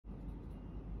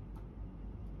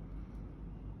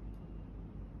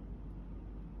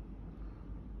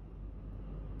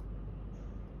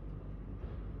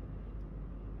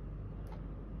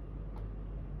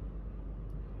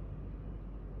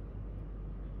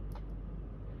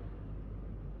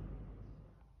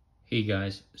Hey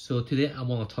guys, so today I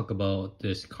want to talk about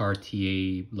this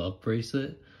Cartier love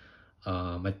bracelet.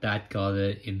 My dad got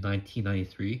it in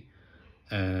 1993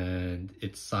 and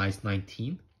it's size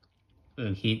 19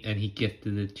 and he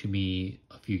gifted it to me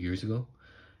a few years ago,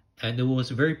 and it was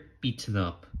very beaten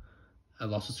up,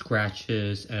 lots of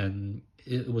scratches, and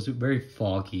it was very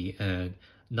foggy and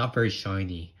not very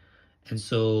shiny. And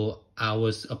so I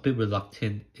was a bit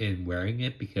reluctant in wearing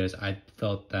it because I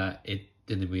felt that it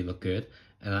didn't really look good,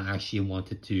 and I actually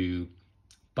wanted to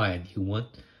buy a new one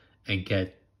and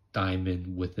get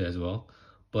diamond with it as well.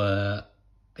 But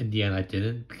in the end I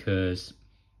didn't because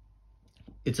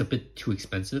it's a bit too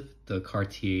expensive, the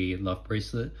Cartier love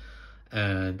bracelet,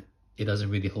 and it doesn't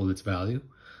really hold its value.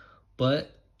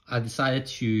 But I decided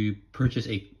to purchase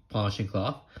a polishing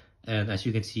cloth, and as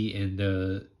you can see in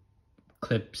the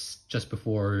clips just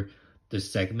before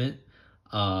this segment,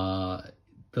 uh,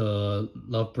 the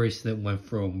love bracelet went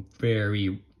from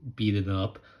very beaten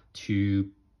up to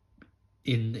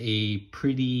in a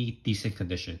pretty decent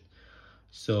condition.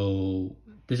 So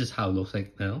this is how it looks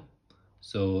like now.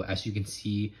 So as you can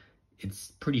see,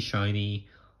 it's pretty shiny.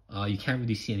 You can't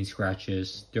really see any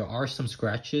scratches. There are some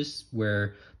scratches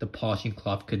where the polishing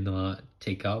cloth could not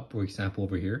take out. For example,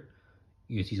 over here,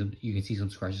 you can see some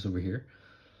scratches over here.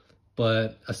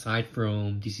 But aside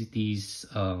from these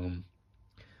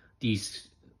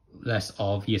less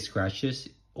obvious scratches,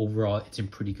 overall it's in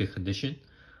pretty good condition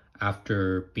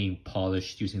after being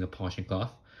polished using the polishing cloth.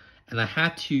 And I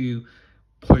had to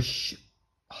push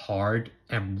hard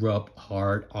and rub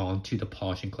hard onto the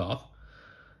polishing cloth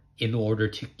in order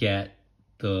to get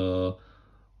the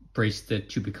bracelet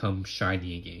to become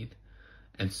shiny again.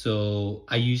 And so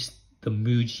I used the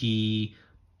MUJI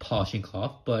polishing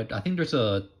cloth, but I think there's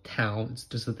a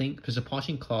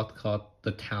polishing cloth called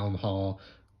the Town Hall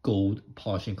Gold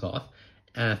polishing cloth,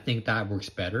 and I think that works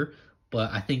better.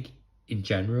 But I think in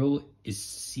general, it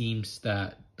seems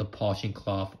that the polishing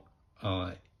cloth,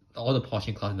 all the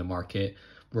polishing cloth in the market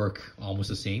work almost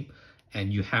the same,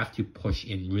 and you have to push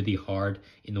in really hard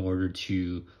in order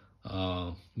to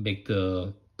make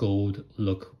the gold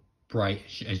look bright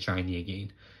and shiny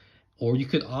again. Or you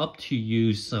could opt to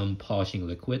use some polishing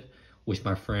liquid, which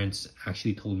my friends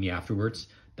actually told me afterwards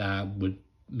that would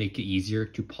make it easier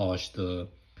to polish the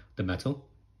metal.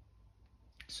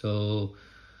 So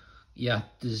yeah,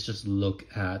 this is just a look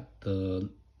at the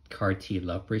Cartier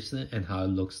love bracelet and how it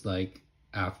looks like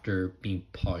after being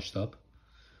polished up.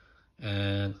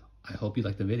 And I hope you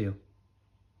like the video.